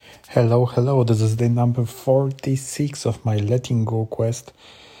Hello, this is the number 46 of my letting go quest.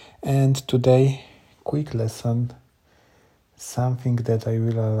 And today, quick lesson, something that I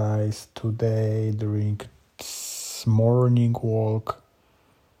realized today during this morning walk.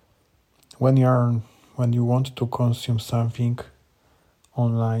 When you want to consume something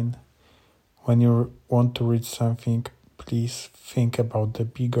online, when you want to read something, please think about the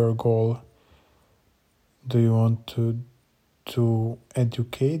bigger goal. Do you want to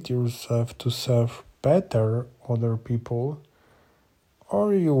educate yourself to serve better other people,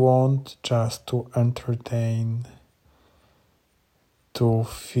 or you want just to entertain, to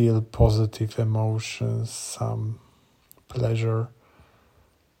feel positive emotions, some pleasure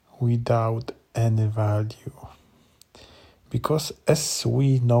without any value? Because as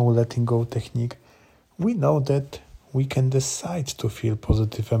we know letting go technique, we know that we can decide to feel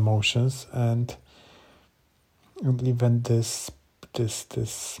positive emotions, and even this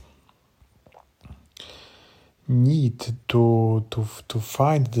need to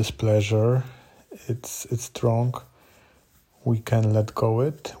find this pleasure, it's strong. We can let go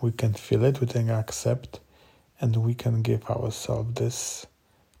it, we can feel it, we can accept, and we can give ourselves this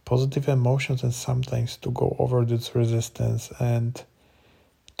positive emotions, and sometimes to go over this resistance and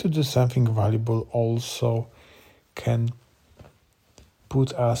to do something valuable also can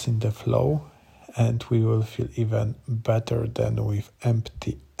put us in the flow, and we will feel even better than with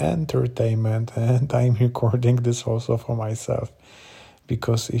empty entertainment. And I'm recording this also for myself,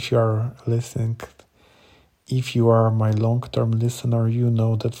 because if you are listening, if you are my long-term listener, you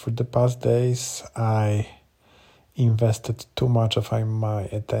know that for the past days I invested too much of my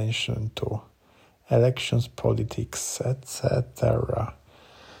attention to elections, politics, etc.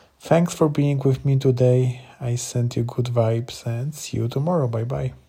 Thanks for being with me today. I sent you good vibes and see you tomorrow. Bye bye.